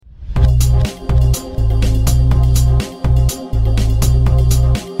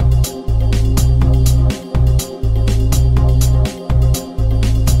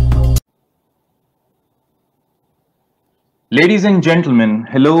Ladies and gentlemen,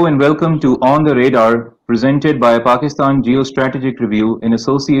 hello and welcome to On the Radar, presented by Pakistan Geostrategic Review in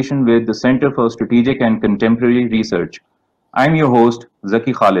association with the Center for Strategic and Contemporary Research. I'm your host,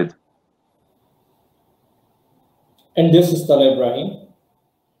 Zaki Khalid. And this is Tala Ibrahim.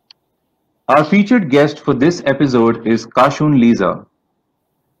 Our featured guest for this episode is Kashun Liza.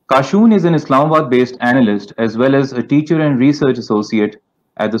 Kashun is an Islamabad-based analyst as well as a teacher and research associate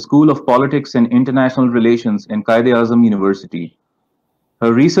at the School of Politics and International Relations in Quaid-e-Azam University.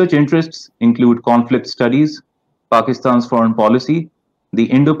 Her research interests include conflict studies, Pakistan's foreign policy, the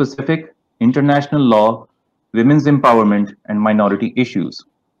Indo-Pacific, international law, women's empowerment, and minority issues.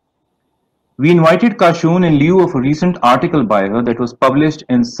 We invited Kashun in lieu of a recent article by her that was published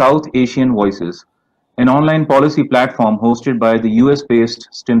in South Asian Voices, an online policy platform hosted by the US-based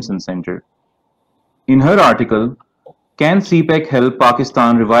Stimson Center. In her article, Can CPEC Help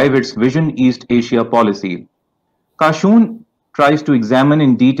Pakistan Revive Its Vision East Asia Policy? Kashun tries to examine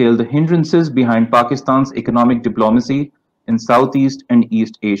in detail the hindrances behind Pakistan's economic diplomacy in Southeast and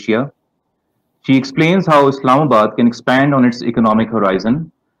East Asia. She explains how Islamabad can expand on its economic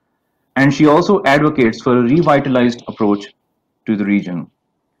horizon, and she also advocates for a revitalized approach to the region.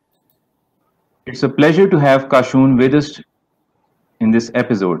 It's a pleasure to have Kashun with us in this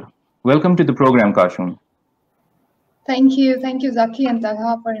episode. Welcome to the program, Kashun. Thank you, Zaki and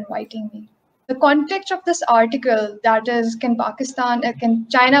Talha, for inviting me. The context of this article, that is, can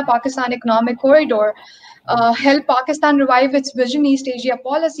China-Pakistan economic corridor help Pakistan revive its Vision East Asia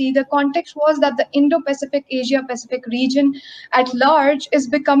policy? The context was that the Indo-Pacific, Asia-Pacific region at large is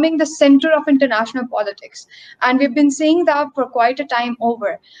becoming the center of international politics. And we've been seeing that for quite a time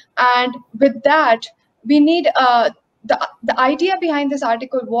over. And with that, we need the idea behind this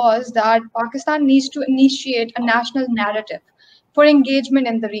article was that Pakistan needs to initiate a national narrative for engagement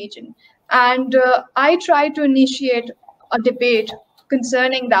in the region. And I try to initiate a debate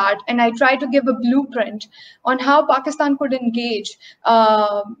concerning that, and I try to give a blueprint on how Pakistan could engage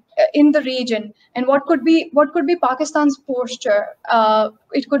in the region and what could be Pakistan's posture.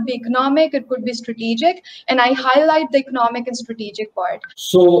 It could be economic, it could be strategic, and I highlight the economic and strategic part.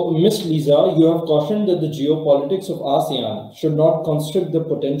 So, Ms. Liza, you have cautioned that the geopolitics of ASEAN should not constrict the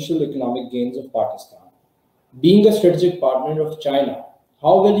potential economic gains of Pakistan. Being a strategic partner of China,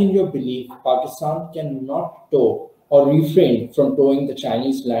 how well in your belief Pakistan cannot toe or refrain from towing the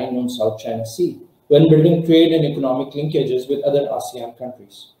Chinese line on South China Sea when building trade and economic linkages with other ASEAN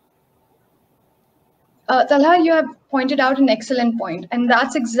countries? Talha, you have pointed out an excellent point, and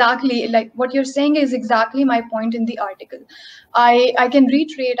that's exactly like what you're saying is exactly my point in the article. I can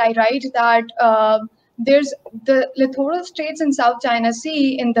reiterate. I write that there's the littoral states in South China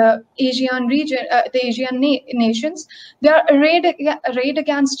Sea in the Asian region, the Asian nations. They are arrayed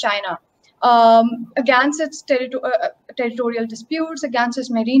against China, against its territorial disputes, against its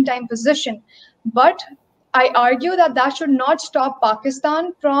maritime position, but I argue that that should not stop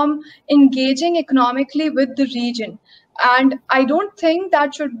Pakistan from engaging economically with the region. And I don't think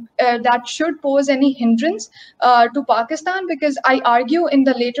that should pose any hindrance to Pakistan, because I argue in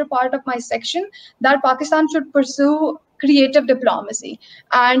the later part of my section that Pakistan should pursue creative diplomacy.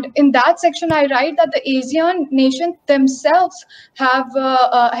 And in that section, I write that the ASEAN nations themselves have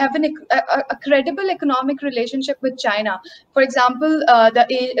a credible economic relationship with China. For example,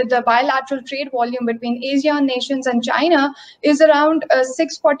 the bilateral trade volume between ASEAN nations and China is around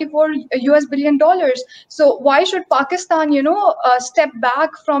 $644 billion. So why should Pakistan, step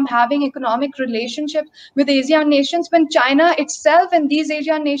back from having economic relationship with ASEAN nations when China itself and these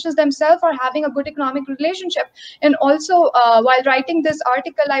ASEAN nations themselves are having a good economic relationship? And also, while writing this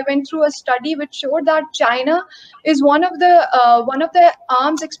article, I went through a study which showed that China is one of the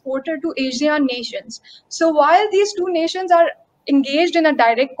arms exporter to ASEAN nations. So while these two nations are engaged in a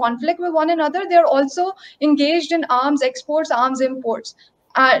direct conflict with one another, they are also engaged in arms exports, arms imports.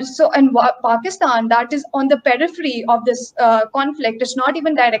 Pakistan, that is on the periphery of this conflict, is not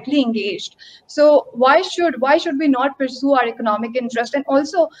even directly engaged. So why should we not pursue our economic interest? And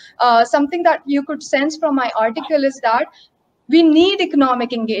also, something that you could sense from my article is that we need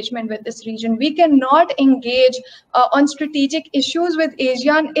economic engagement with this region. We cannot engage on strategic issues with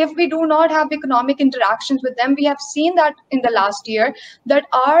ASEAN if we do not have economic interactions with them. We have seen that in the last year, that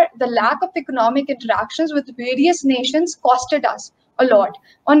the lack of economic interactions with various nations costed us a lot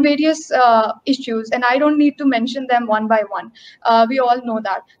on various issues, and I don't need to mention them one by one. We all know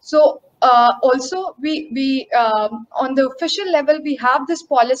that. So also we on the official level we have this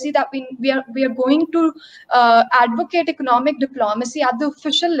policy that we are going to advocate economic diplomacy at the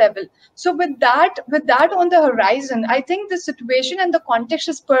official level. So with that on the horizon, I think the situation and the context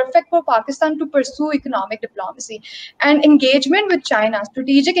is perfect for Pakistan to pursue economic diplomacy and engagement with China.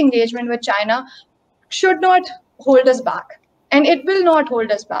 Strategic engagement with China should not hold us back, and it will not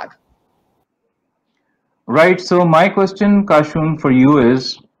hold us back. Right. So my question, Kashun, for you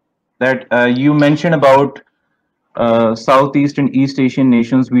is that you mentioned about Southeast and East Asian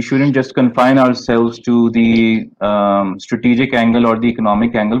nations. We shouldn't just confine ourselves to the strategic angle or the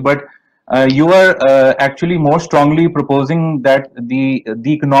economic angle, but you are actually more strongly proposing that the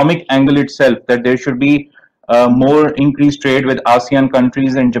economic angle itself, that there should be more increased trade with ASEAN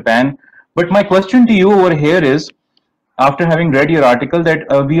countries and Japan. But my question to you over here is, after having read your article, that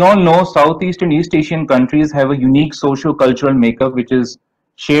we all know Southeast and East Asian countries have a unique socio-cultural makeup which is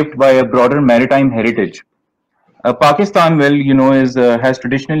shaped by a broader maritime heritage. Pakistan, well, you know, is has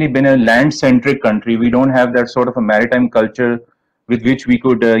traditionally been a land-centric country. We don't have that sort of a maritime culture with which we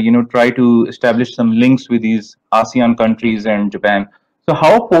could, try to establish some links with these ASEAN countries and Japan. So,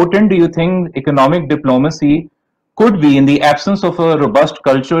 how potent do you think economic diplomacy could be in the absence of a robust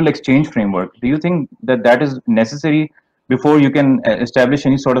cultural exchange framework? Do you think that that is necessary before you can establish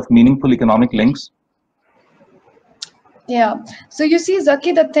any sort of meaningful economic links? Yeah. So you see,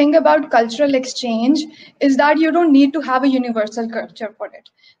 Zaki, the thing about cultural exchange is that you don't need to have a universal culture for it.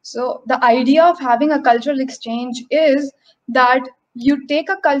 So the idea of having a cultural exchange is that you take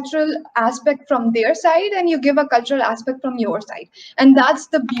a cultural aspect from their side and you give a cultural aspect from your side. And that's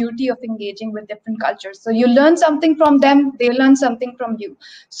the beauty of engaging with different cultures. So you learn something from them, they learn something from you.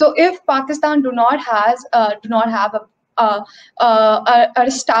 So if Pakistan do not have a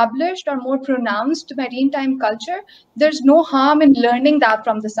established or more pronounced maritime culture, there's no harm in learning that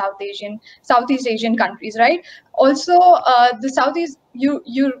from the Southeast Asian countries, right? Also, the Southeast, you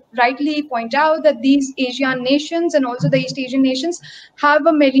rightly point out that these Asian nations and also the East Asian nations have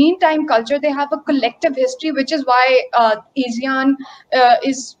a maritime culture. They have a collective history, which is why ASEAN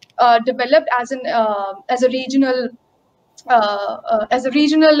is developed as a regional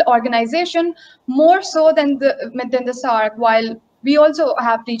organization, more so than the SAARC, while we also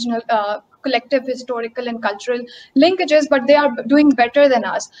have regional collective historical and cultural linkages, but they are doing better than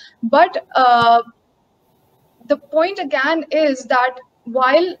us. But the point again is that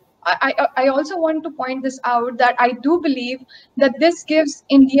while I also want to point this out, that I do believe that this gives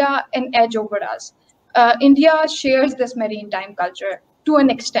India an edge over us. India shares this maritime culture to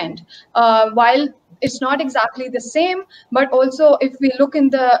an extent, while it's not exactly the same, but also if we look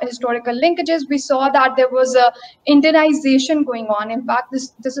in the historical linkages, we saw that there was a Indianization going on. In fact,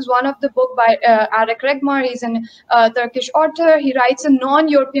 this is one of the book by Arek Regmar. He's an Turkish author. He writes a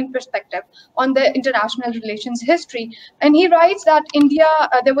non-European perspective on the international relations history, and he writes that India,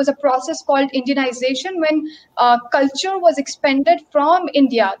 there was a process called Indianization when culture was expanded from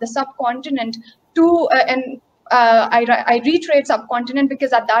India, the subcontinent, to I reiterate subcontinent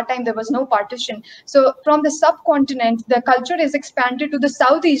because at that time there was no partition. So from the subcontinent, the culture is expanded to the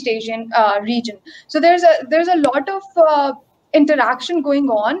Southeast Asian region. So there's a lot of interaction going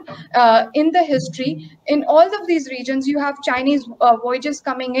on in the history. In all of these regions, you have Chinese voyages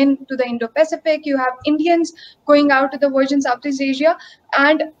coming in to the Indo-Pacific, you have Indians going out to the voyage in Southeast Asia.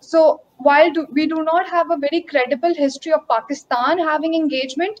 And so while we do not have a very credible history of Pakistan having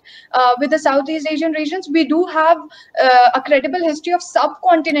engagement with the Southeast Asian regions, we do have a credible history of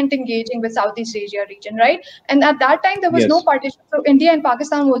subcontinent engaging with Southeast Asia region, right? And at that time, there was no partition. So India and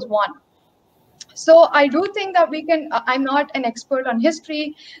Pakistan was one. So I do think that we can, I'm not an expert on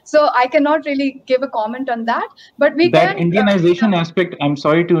history, so I cannot really give a comment on that, but we that can... Indianization aspect, I'm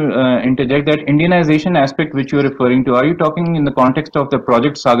sorry to interject, that Indianization aspect which you're referring to, are you talking in the context of the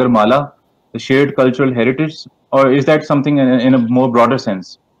Project Sagarmala, the shared cultural heritage, or is that something in a more broader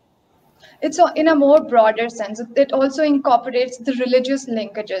sense? It's in a more broader sense. It also incorporates the religious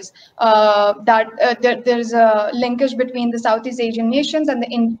linkages, there's a linkage between the Southeast Asian nations and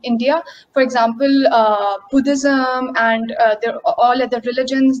India. For example, Buddhism and all other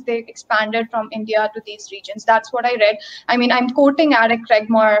religions, they expanded from India to these regions. That's what I read. I mean, I'm quoting Arek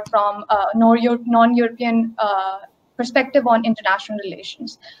Regmar from non-European perspective on international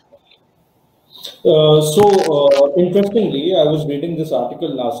relations. Interestingly, I was reading this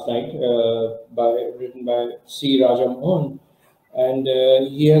article last night written by C. Raja Mohan, and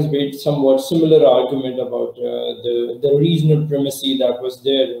he has made somewhat similar argument about the regional primacy that was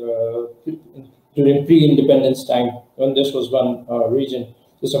there during pre-independence time, when this was one region,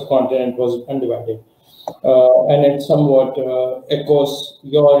 the subcontinent was undivided. and it somewhat echoes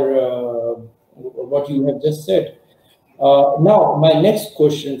what you have just said. Now, my next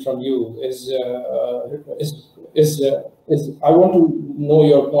question from you is I want to know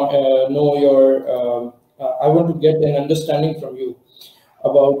I want to get an understanding from you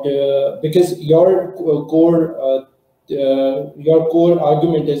about because your core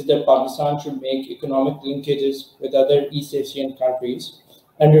argument is that Pakistan should make economic linkages with other East Asian countries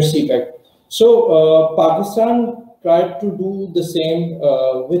under CPEC. So Pakistan tried to do the same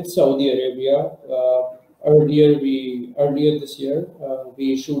with Saudi Arabia. Earlier this year,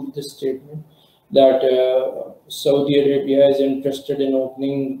 we issued this statement that Saudi Arabia is interested in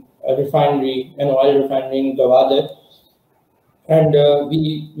opening an oil refinery in Gwadar. And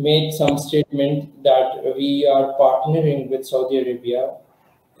we made some statement that we are partnering with Saudi Arabia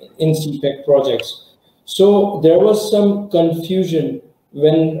in CPEC projects. So there was some confusion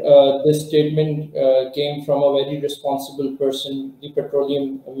when this statement came from a very responsible person, the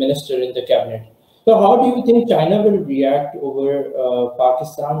petroleum minister in the cabinet. So how do you think China will react over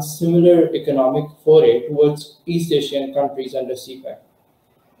Pakistan's similar economic foray towards East Asian countries under CPEC?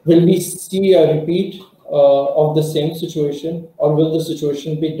 Will we see a repeat of the same situation, or will the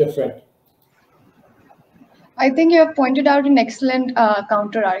situation be different? I think you have pointed out an excellent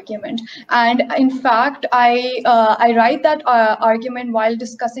counter argument, and in fact, I write that argument while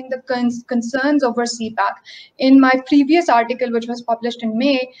discussing the concerns over CPEC in my previous article, which was published in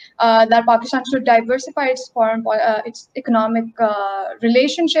May, that Pakistan should diversify its its economic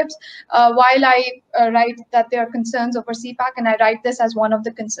relationships. While I write that there are concerns over CPEC, and I write this as one of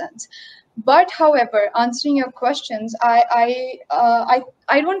the concerns. But however, answering your questions, I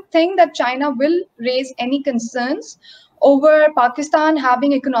don't think that China will raise any concerns over Pakistan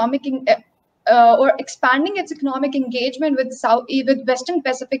having economic or expanding its economic engagement with with Western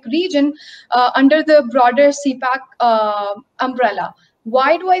Pacific region under the broader CPEC umbrella.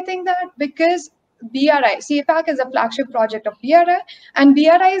 Why do I think that? Because BRI, CPEC is a flagship project of BRI, and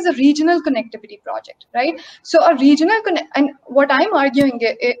BRI is a regional connectivity project, right? So a regional and what I'm arguing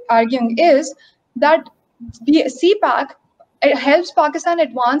is that the CPEC, it helps Pakistan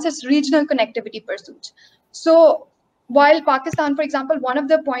advance its regional connectivity pursuits. So while Pakistan, for example, one of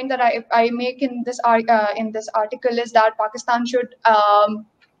the points that I make in this article is that Pakistan should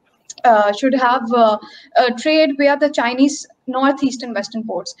have trade via the Chinese northeastern western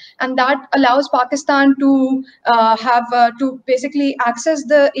ports, and that allows Pakistan to to basically access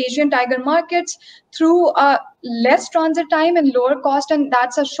the Asian tiger markets through less transit time and lower cost, and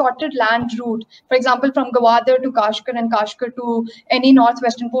that's a shorter land route. For example, from Gwadar to Kashgar and Kashgar to any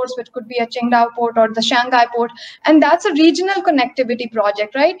northwestern ports, which could be a Qingdao port or the Shanghai port, and that's a regional connectivity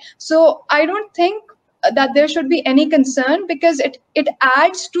project, right? So I don't think that there should be any concern, because it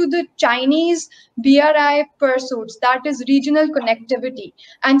adds to the Chinese BRI pursuits, that is regional connectivity,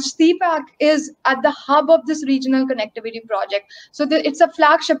 and CPEC is at the hub of this regional connectivity project. So it's a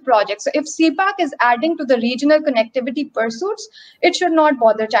flagship project. So if CPEC is adding to the regional connectivity pursuits, it should not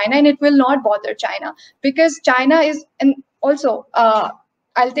bother China, and it will not bother China, because China is, and also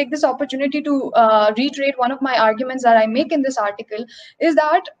I'll take this opportunity to reiterate one of my arguments that I make in this article, is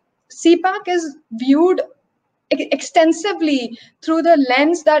that CPEC is viewed extensively through the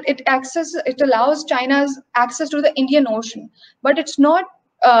lens that it allows China's access to the Indian Ocean, but it's not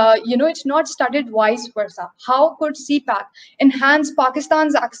it's not studied vice versa. How could CPEC enhance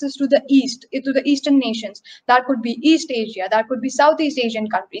Pakistan's access to the east, to the eastern nations? That could be East Asia, that could be Southeast Asian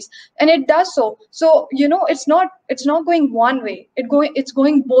countries, and it does so. So it's not going one way. It's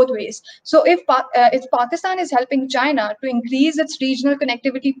going both ways. So if Pakistan is helping China to increase its regional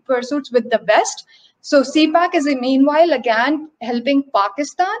connectivity pursuits with the West, so CPEC is meanwhile again helping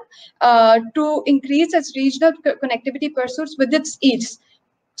Pakistan to increase its regional connectivity pursuits with its east.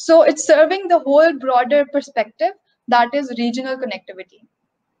 So it's serving the whole broader perspective, that is regional connectivity.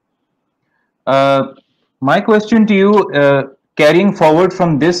 My question to you, carrying forward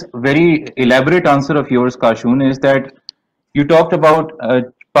from this very elaborate answer of yours, Kashun, is that you talked about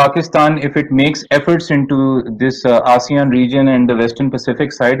Pakistan, if it makes efforts into this ASEAN region and the Western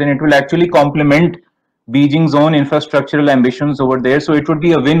Pacific side, then it will actually complement Beijing's own infrastructural ambitions over there. So it would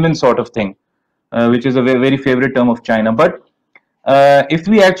be a win-win sort of thing, which is a very favorite term of China. But if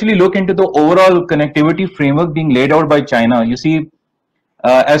we actually look into the overall connectivity framework being laid out by China, you see,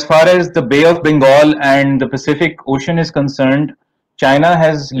 as far as the Bay of Bengal and the Pacific Ocean is concerned, China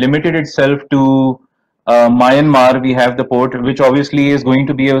has limited itself to Myanmar. We have the port, which obviously is going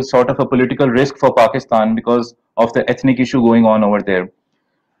to be a sort of a political risk for Pakistan because of the ethnic issue going on over there.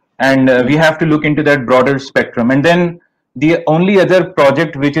 And we have to look into that broader spectrum. And then The only other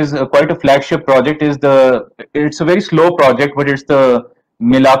project which is quite a flagship project is it's a very slow project, but it's the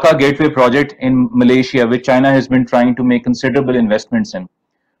Malacca Gateway project in Malaysia, which China has been trying to make considerable investments in.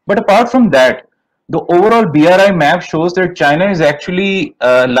 But apart from that, the overall BRI map shows that China is actually,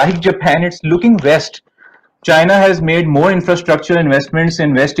 like Japan, it's looking west. China has made more infrastructure investments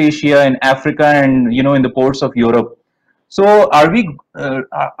in West Asia, in Africa, and in the ports of Europe. So are we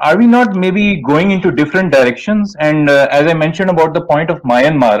not maybe going into different directions? And as I mentioned about the point of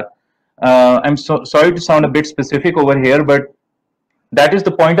Myanmar, I'm sorry to sound a bit specific over here, but that is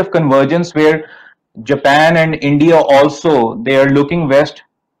the point of convergence where Japan and India also, they are looking west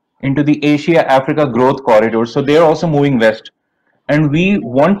into the Asia Africa growth corridor. So they are also moving west, and we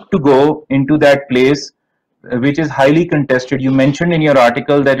want to go into that place which is highly contested. You mentioned in your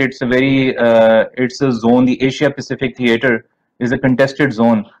article that it's a zone. The Asia Pacific theater is a contested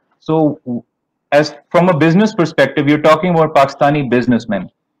zone. So as from a business perspective, you're talking about Pakistani businessmen.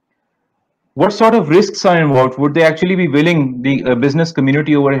 What sort of risks are involved? Would they actually be willing, the business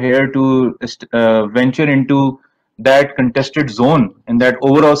community over here, to venture into that contested zone in that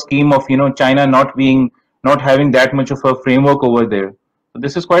overall scheme of China not having that much of a framework over there? So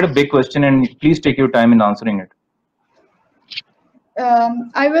this is quite a big question, and please take your time in answering it.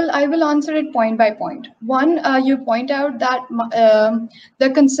 I will answer it point by point. One, you point out that the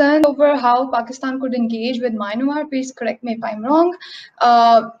concern over how Pakistan could engage with Myanmar. Please correct me if I'm wrong,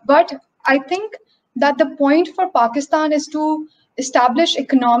 but I think that the point for Pakistan is to establish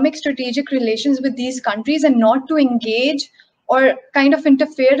economic strategic relations with these countries and not to engage or kind of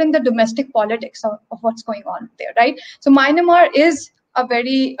interfere in the domestic politics of what's going on there, right? So Myanmar is a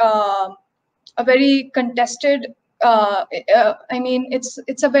very contested. I mean,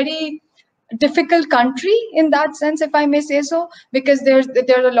 it's a very difficult country in that sense, if I may say so, because there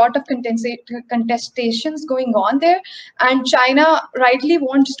are a lot of contestations going on there, and China rightly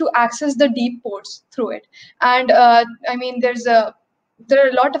wants to access the deep ports through it. And I mean, there are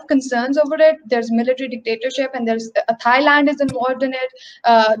a lot of concerns over it. There's military dictatorship, and there's Thailand is involved in it.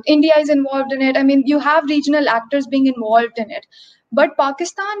 India is involved in it. I mean, you have regional actors being involved in it. But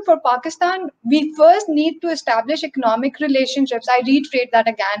for Pakistan, we first need to establish economic relationships. I reiterate that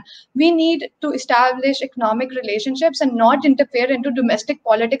again. We need to establish economic relationships and not interfere into domestic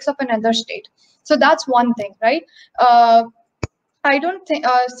politics of another state. So that's one thing, right? I don't think.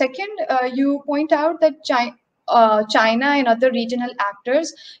 Second, you point out that China and other regional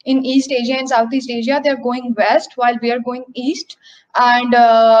actors in East Asia and Southeast Asia, they're going west while we are going east, and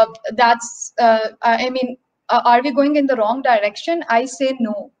that's. I mean. Are we going in the wrong direction? I say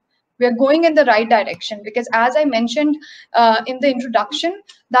no. We are going in the right direction, because as I mentioned in the introduction,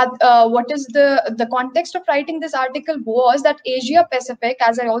 that what is the context of writing this article was that Asia Pacific,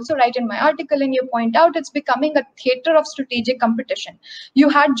 as I also write in my article and you point out, it's becoming a theater of strategic competition. You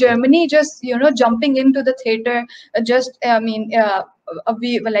had Germany just jumping into the theater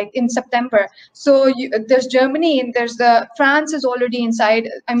like in September. So there's Germany, and there's France is already inside.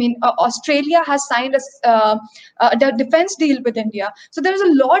 I mean, Australia has signed the defense deal with India. So there's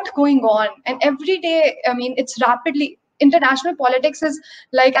a lot going on, and every day, I mean, it's rapidly. International politics is,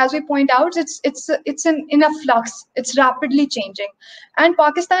 like, as we point out, it's in a flux. It's rapidly changing, and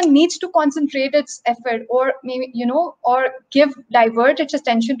Pakistan needs to concentrate its effort, or maybe or divert its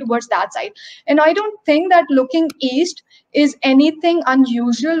attention towards that side. And I don't think that looking east is anything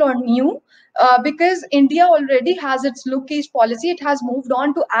unusual or new. Because India already has its look east policy. It has moved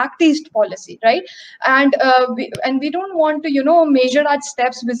on to act east policy, right? And we don't want to measure our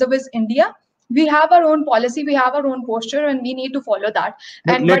steps vis-a-vis India. We have our own policy, we have our own posture, and we need to follow that.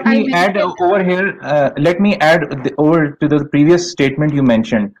 And let me add over here. Let me add over to the previous statement you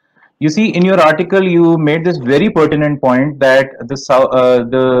mentioned. You see, in your article, you made this very pertinent point that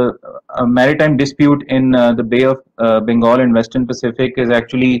the maritime dispute in the Bay of Bengal and Western Pacific is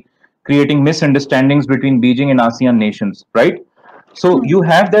actually creating misunderstandings between Beijing and ASEAN nations, right? So you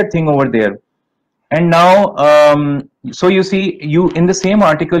have that thing over there. And now, so you see, in the same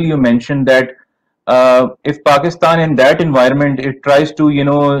article, you mentioned that if Pakistan in that environment, it tries to,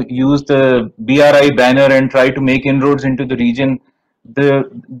 use the BRI banner and try to make inroads into the region, the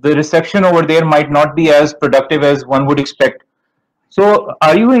reception over there might not be as productive as one would expect. So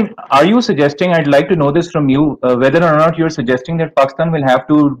are you suggesting, I'd like to know this from you, whether or not you're suggesting that Pakistan will have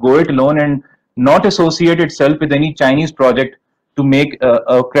to go it alone and not associate itself with any Chinese project to make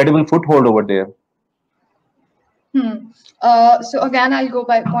a credible foothold over there? So again, I'll go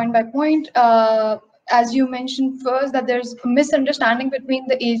by point. as you mentioned first, that there's a misunderstanding between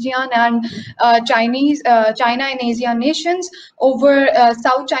the ASEAN and China and ASEAN nations over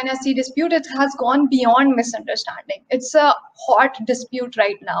South China Sea dispute. It has gone beyond misunderstanding. It's a hot dispute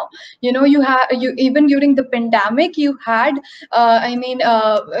right now. You even during the pandemic, you had,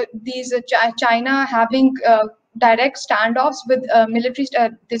 China having direct standoffs with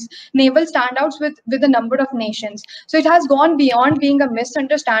this naval standouts with a number of nations. So it has gone beyond being a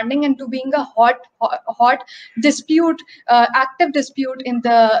misunderstanding and to being a hot dispute, active dispute in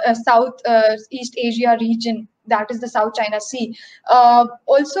the South East Asia region, that is the South China Sea.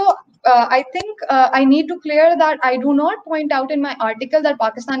 Also, I think I need to clear that I do not point out in my article that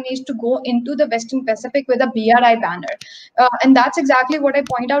Pakistan needs to go into the Western Pacific with a BRI banner. And that's exactly what I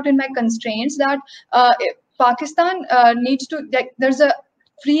point out in my constraints, that Pakistan needs to, there's a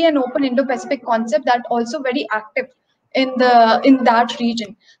free and open Indo-Pacific concept that also very active in that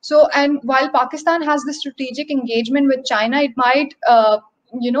region. So, and while Pakistan has the strategic engagement with China, it might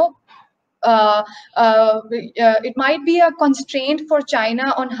it might be a constraint for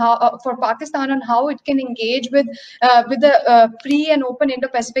China on how for Pakistan on how it can engage with the free and open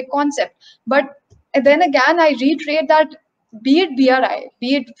Indo-Pacific concept. But then again, I reiterate that be it BRI,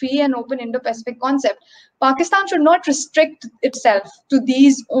 be it free and open Indo-Pacific concept, Pakistan should not restrict itself to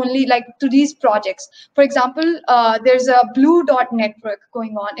these only, like to these projects. For example, there's a Blue Dot network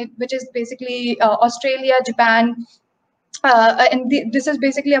going on, which is basically Australia, Japan, this is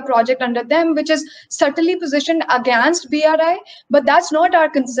basically a project under them, which is subtly positioned against BRI, but that's not our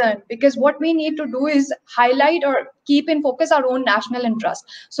concern, because what we need to do is highlight or keep in focus our own national interest.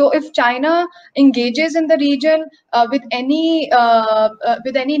 So if China engages in the region with any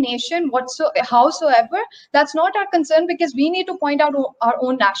nation howsoever, that's not our concern, because we need to point out our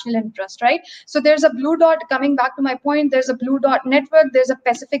own national interest, right? So there's a Blue Dot, coming back to my point, there's a Blue Dot network, there's a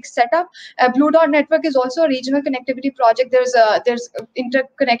Pacific setup. Blue Dot network is also a regional connectivity project. There's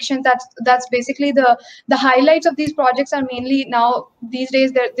interconnection. That's basically the highlights of these projects are mainly now these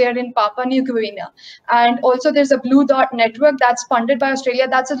days they're in Papua New Guinea. And also there's a Blue Dot network that's funded by Australia.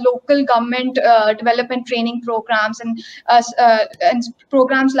 That's a local government development training programs and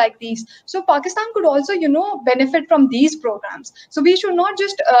programs like these. So Pakistan could also benefit from these programs. So we should not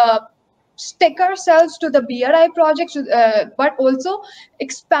just stick ourselves to the BRI projects, but also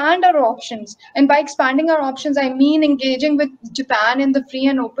expand our options. And by expanding our options, I mean engaging with Japan in the free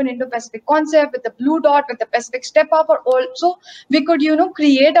and open Indo-Pacific concept, with the Blue Dot, with the Pacific Step Up, or also we could,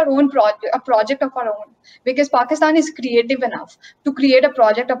 create our own project of our own, because Pakistan is creative enough to create a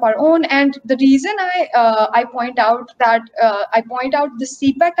project of our own. And the reason I point out the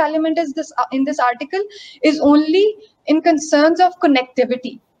CPEC element is this in this article is only in concerns of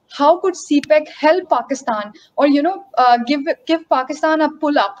connectivity. How could CPEC help Pakistan, or give Pakistan a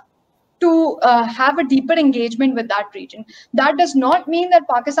pull up to have a deeper engagement with that region? That does not mean that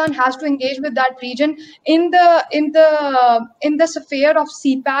Pakistan has to engage with that region in the sphere of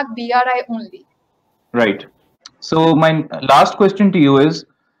CPEC BRI only. Right. So my last question to you is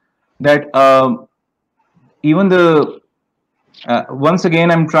that even once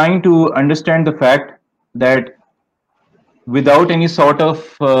again, I'm trying to understand the fact that without any sort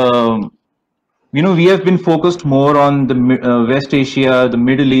of, we have been focused more on the West Asia, the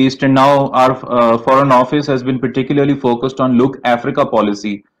Middle East, and now our Foreign Office has been particularly focused on Look Africa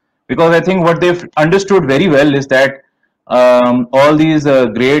policy, because I think what they've understood very well is that all these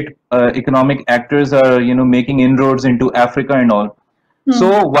great economic actors are, making inroads into Africa and all.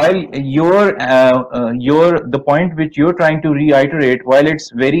 So while the point which you're trying to reiterate, while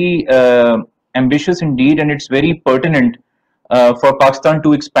it's very ambitious indeed, and it's very pertinent for Pakistan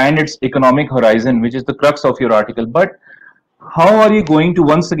to expand its economic horizon, which is the crux of your article. But how are you going to,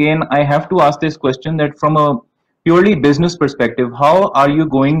 once again, I have to ask this question, that from a purely business perspective, how are you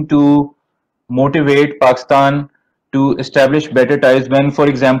going to motivate Pakistan to establish better ties when, for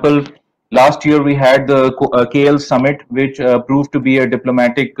example, last year we had the KL summit, which proved to be a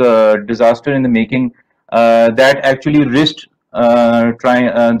diplomatic disaster in the making, that actually risked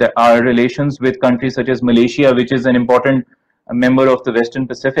our relations with countries such as Malaysia, which is an important member of the Western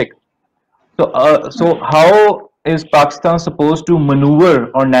Pacific. So how is Pakistan supposed to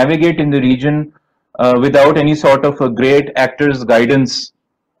maneuver or navigate in the region without any sort of a great actor's guidance?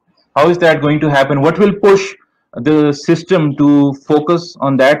 How is that going to happen? What will push the system to focus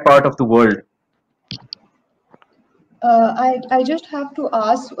on that part of the world? I just have to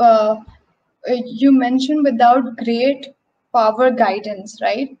ask, you mentioned without great power guidance,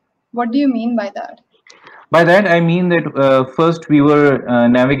 right? What do you mean by that? By that, I mean that first we were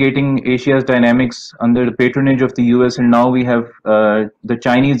navigating Asia's dynamics under the patronage of the US, and now we have the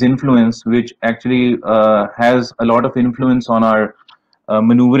Chinese influence, which actually has a lot of influence on our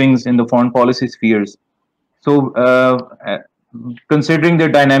maneuverings in the foreign policy spheres. So, considering the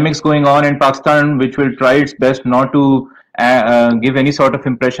dynamics going on in Pakistan, which will try its best not to give any sort of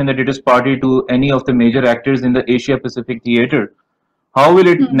impression that it is party to any of the major actors in the Asia Pacific theater, how will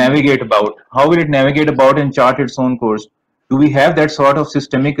it Hmm. navigate about? How will it navigate about and chart its own course? Do we have that sort of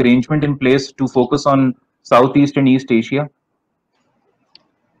systemic arrangement in place to focus on Southeast and East Asia?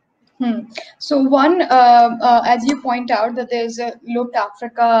 Hmm. So one, as you point out, that there's a Look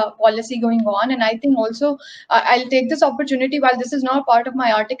Africa policy going on, and I think also I'll take this opportunity, while this is not part of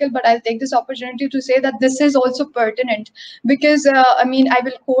my article, but I'll take this opportunity to say that this is also pertinent because I mean I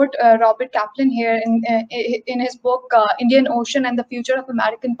will quote Robert Kaplan here in his book Indian Ocean and the Future of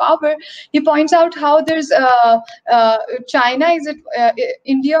American Power. He points out how there's China is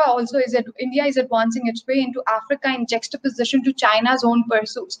India also India is advancing its way into Africa in juxtaposition to China's own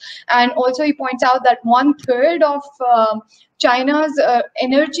pursuits. And also he points out that 1/3 of China's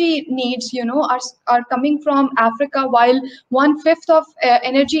energy needs, are coming from Africa, while 1/5 of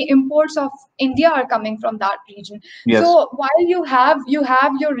energy imports of India are coming from that region. Yes. So while you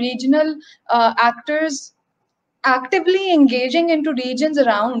have your regional actors actively engaging into regions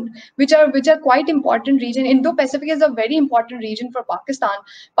around which are quite important region. Indo-Pacific is a very important region for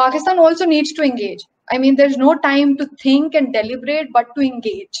Pakistan also needs to engage. I mean, there's no time to think and deliberate, but to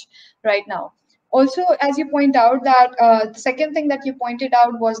engage right now. Also, as you point out, that the second thing that you pointed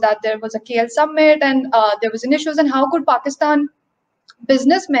out was that there was a KL summit, and there was an issues, and how could Pakistan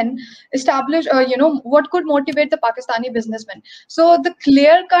businessmen establish, what could motivate the Pakistani businessmen. So the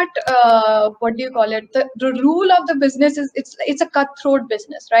clear cut, what do you call it, the rule of the business is it's a cutthroat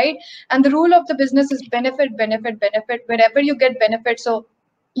business, right? And the rule of the business is benefit, benefit, benefit. Wherever you get benefit, so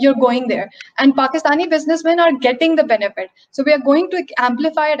you're going there, and Pakistani businessmen are getting the benefit, so we are going to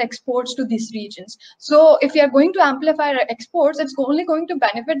amplify our exports to these regions. So if we are going to amplify our exports, it's only going to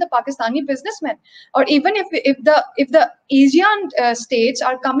benefit the Pakistani businessmen. Or even if the Asian states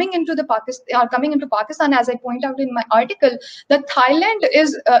are coming into Pakistan, as I point out in my article, that Thailand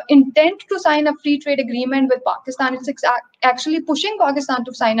is intent to sign a free trade agreement with Pakistan. It's actually pushing Pakistan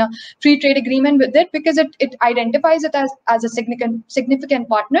to sign a free trade agreement with it, because it identifies it as a significant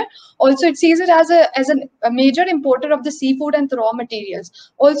partner. Also, it sees it as a major importer of the seafood and the raw materials.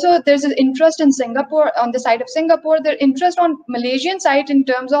 Also, there's an interest in Singapore, on the side of Singapore. There's interest on Malaysian side in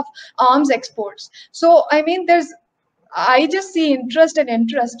terms of arms exports. So I mean, I just see interest and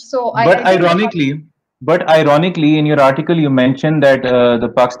interest. So But I think ironically, in your article, you mentioned that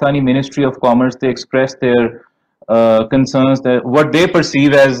the Pakistani Ministry of Commerce, they expressed their concerns that what they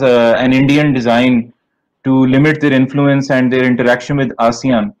perceive as an Indian design to limit their influence and their interaction with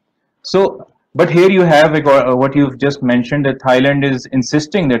ASEAN. So, but here you have what you've just mentioned, that Thailand is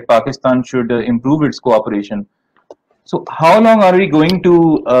insisting that Pakistan should improve its cooperation. So, how long are we going to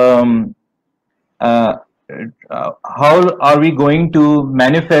uh, how are we going to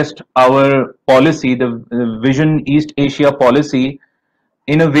manifest our policy, the Vision East Asia policy,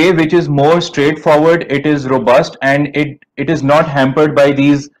 in a way which is more straightforward, it is robust, and it is not hampered by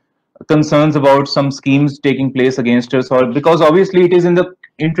these concerns about some schemes taking place against us, or because obviously it is in the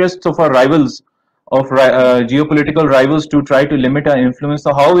interests of our rivals, of geopolitical rivals, to try to limit our influence.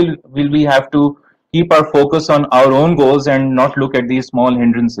 So how will we have to keep our focus on our own goals and not look at these small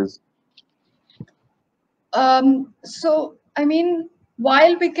hindrances? So, I mean,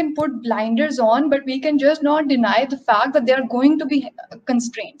 while we can put blinders on, but we can just not deny the fact that there are going to be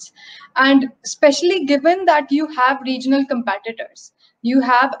constraints. And especially given that you have regional competitors, you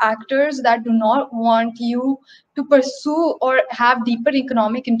have actors that do not want you to pursue or have deeper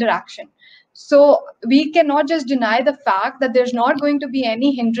economic interaction. So we cannot just deny the fact that there's not going to be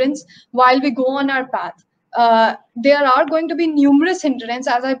any hindrance while we go on our path. There are going to be numerous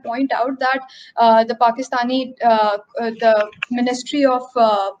hindrances, as I point out, that the Ministry of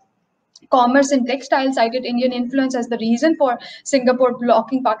Commerce and Textile cited Indian influence as the reason for Singapore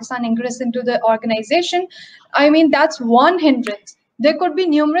blocking Pakistan ingress into the organization. I mean, that's one hindrance. There could be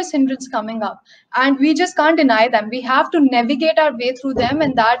numerous hindrances coming up, and we just can't deny them. We have to navigate our way through them,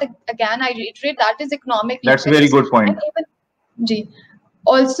 and that, again, I reiterate, that is economic That's a very interests. good point. And even, Ji.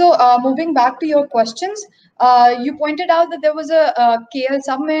 Also, moving back to your questions, you pointed out that there was a KL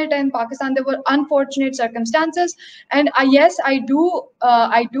summit in Pakistan. There were unfortunate circumstances, and yes, I do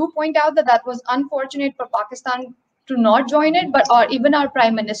point out that that was unfortunate for Pakistan to not join it, but or even our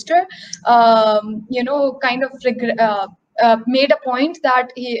prime minister, kind of made a point that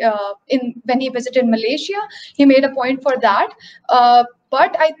when he visited Malaysia, he made a point for that.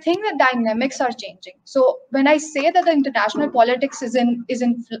 But I think the dynamics are changing. So when I say that the international politics is in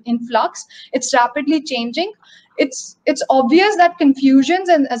flux, it's rapidly changing. It's obvious that confusions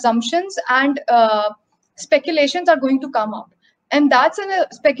and assumptions and speculations are going to come up. And that's a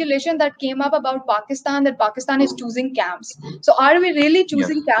speculation that came up about Pakistan, that Pakistan is choosing camps. So are we really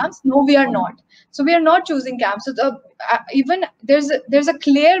choosing camps? No, we are not. So we are not choosing camps. So even there's a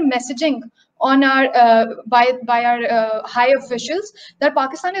clear messaging on our by our high officials that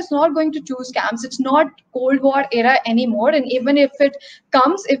Pakistan is not going to choose camps. It's not Cold War era anymore. And even if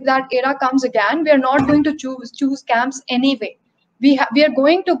that era comes again, we are not going to choose camps anyway. We are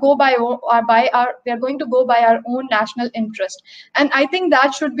going to go by our own national interest, and I think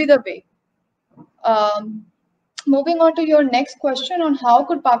that should be the way. Moving on to your next question on how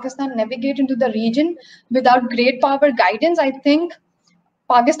could Pakistan navigate into the region without great power guidance, I think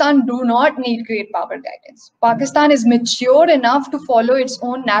Pakistan do not need great power guidance. Pakistan is mature enough to follow its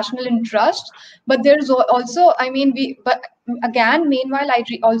own national interests, but there's also, but again, meanwhile, I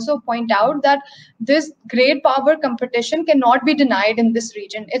also point out that this great power competition cannot be denied in this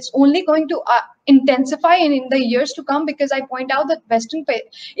region. It's only going to intensify in the years to come, because I point out that Western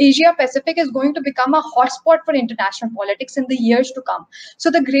Asia Pacific is going to become a hotspot for international politics in the years to come. So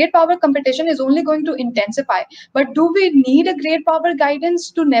the great power competition is only going to intensify. But do we need a great power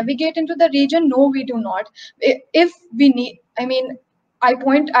guidance to navigate into the region? No, we do not. If we need,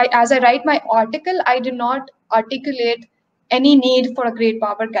 as I write my article, I did not articulate any need for a great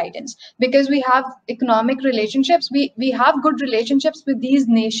power guidance, because we have economic relationships, we have good relationships with these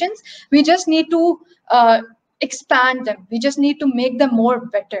nations. We just need to expand them, we just need to make them more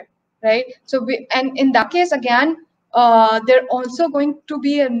better, right? So and in that case, again, there are also going to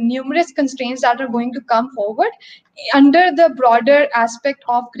be numerous constraints that are going to come forward under the broader aspect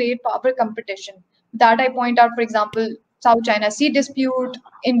of great power competition that I point out. For example, South China Sea dispute,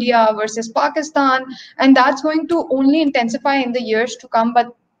 India versus Pakistan, and that's going to only intensify in the years to come.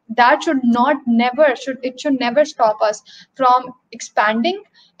 But that should never stop us from expanding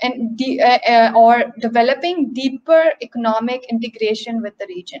and or developing deeper economic integration with the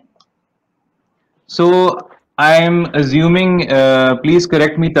region. So I'm assuming, please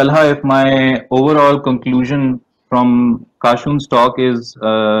correct me, Talha, if my overall conclusion from Kashun's talk is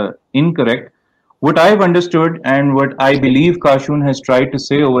incorrect. What I've understood and what I believe Kashun has tried to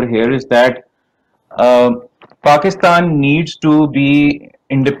say over here is that Pakistan needs to be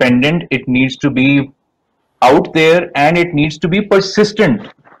independent, it needs to be out there, and it needs to be persistent.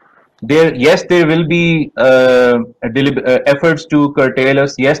 Yes, there will be efforts to curtail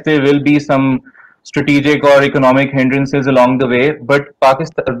us. Yes, there will be some strategic or economic hindrances along the way, but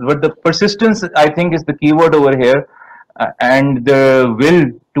the persistence, I think, is the keyword over here, and the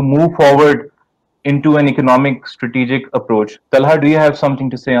will to move forward into an economic strategic approach. Talha, do you have something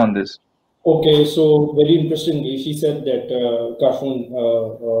to say on this? Okay, so very interestingly, she said that Kashun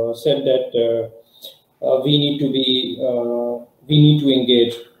said that we need to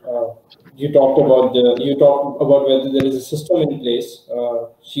engage. You talked about whether there is a system in place.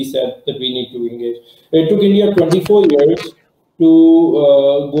 She said that we need to engage. It took India 24 years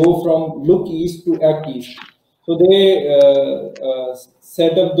to go from look east to act east. So they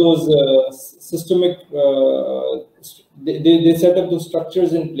set up those systemic. They set up those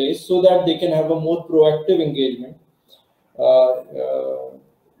structures in place so that they can have a more proactive engagement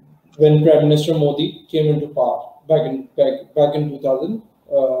when Prime Minister Modi came into power back in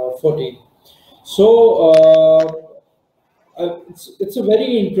 2014. So it's a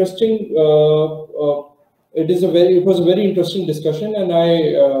very interesting. It was a very interesting discussion, and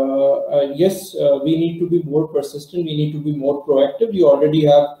yes, we need to be more persistent. We need to be more proactive. We already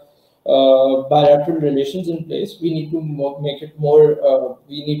have bilateral relations in place. We need to make it more.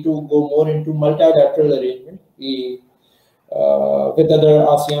 We need to go more into multilateral arrangement with other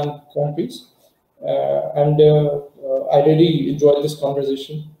ASEAN countries. And I really enjoyed this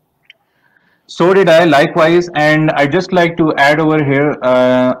conversation. So did I, likewise. And I'd just like to add over here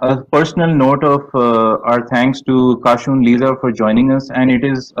a personal note of our thanks to Kashun Liza for joining us. And it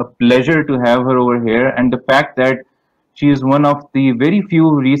is a pleasure to have her over here. And the fact that she is one of the very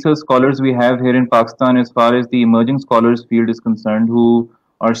few research scholars we have here in Pakistan as far as the emerging scholars field is concerned, who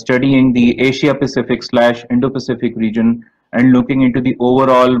are studying the Asia Pacific / Indo-Pacific region and looking into the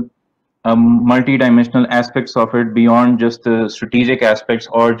overall multi-dimensional aspects of it beyond just the strategic aspects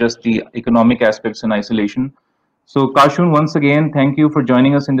or just the economic aspects in isolation. So Kashun, once again, thank you for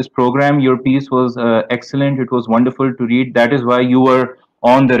joining us in this program. Your piece was excellent. It was wonderful to read. That is why you were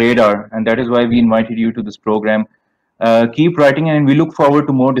on the radar, and that is why we invited you to this program. Keep writing, and we look forward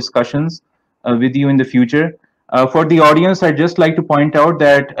to more discussions with you in the future. For the audience, I'd just like to point out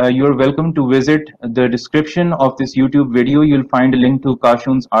that you're welcome to visit the description of this YouTube video. You'll find a link to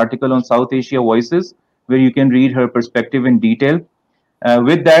Kashun's article on South Asia Voices, where you can read her perspective in detail.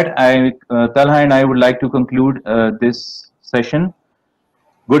 With that, Talha and I would like to conclude this session.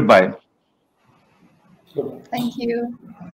 Goodbye. Goodbye. Thank you.